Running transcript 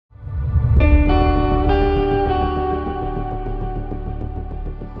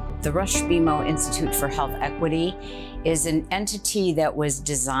The Rush BMO Institute for Health Equity is an entity that was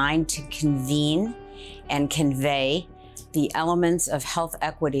designed to convene and convey the elements of health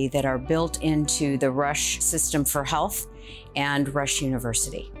equity that are built into the Rush System for Health and Rush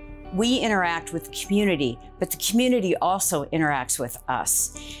University. We interact with the community, but the community also interacts with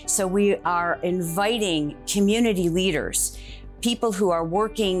us. So we are inviting community leaders, people who are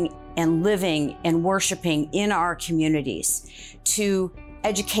working and living and worshiping in our communities, to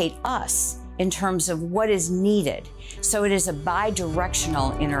educate us in terms of what is needed. So it is a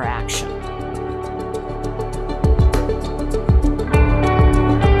bi-directional interaction.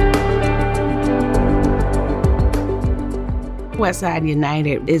 Westside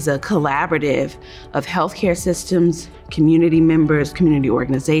United is a collaborative of healthcare systems, community members, community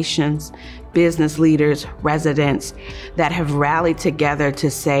organizations, business leaders, residents that have rallied together to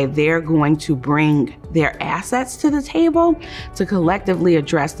say they're going to bring their assets to the table to collectively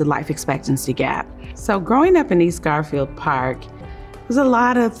address the life expectancy gap. So growing up in East Garfield Park, there's a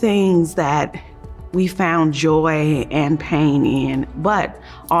lot of things that we found joy and pain in, but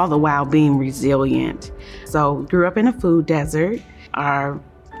all the while being resilient. So grew up in a food desert. Our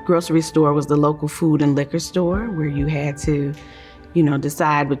grocery store was the local food and liquor store where you had to,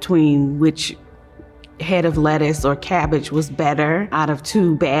 decide between which head of lettuce or cabbage was better out of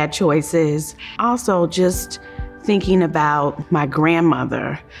two bad choices. Also just thinking about my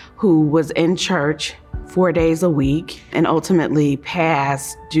grandmother who was in church 4 days a week and ultimately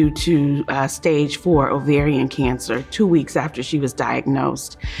passed due to stage 4 ovarian cancer 2 weeks after she was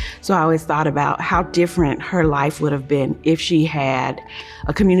diagnosed. So I always thought about how different her life would have been if she had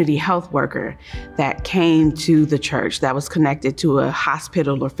a community health worker that came to the church that was connected to a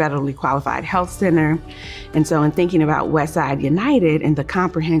hospital or federally qualified health center. And so in thinking about Westside United and the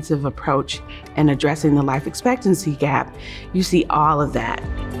comprehensive approach and addressing the life expectancy gap, you see all of that.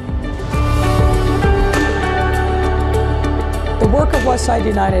 The work of Westside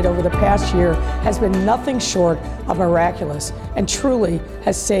United over the past year has been nothing short of miraculous and truly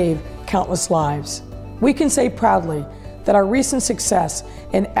has saved countless lives. We can say proudly that our recent success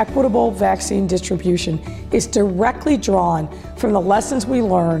in equitable vaccine distribution is directly drawn from the lessons we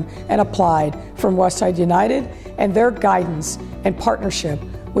learned and applied from Westside United and their guidance and partnership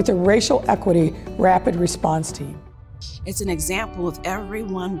with the Racial Equity Rapid Response Team. It's an example of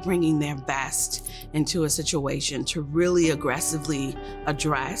everyone bringing their best into a situation to really aggressively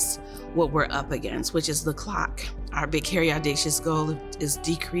address what we're up against, which is the clock. Our big, hairy, audacious goal is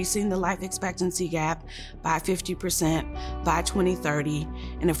decreasing the life expectancy gap by 50% by 2030.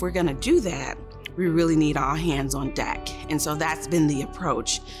 And if we're gonna do that, we really need all hands on deck. And so that's been the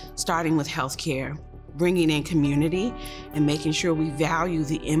approach, starting with healthcare, bringing in community and making sure we value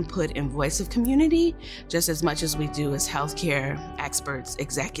the input and voice of community just as much as we do as healthcare experts,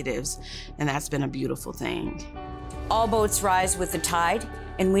 executives, and that's been a beautiful thing. All boats rise with the tide,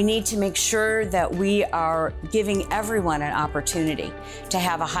 and we need to make sure that we are giving everyone an opportunity to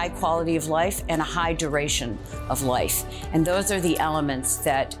have a high quality of life and a high duration of life. And those are the elements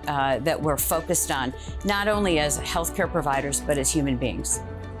that we're focused on, not only as healthcare providers, but as human beings.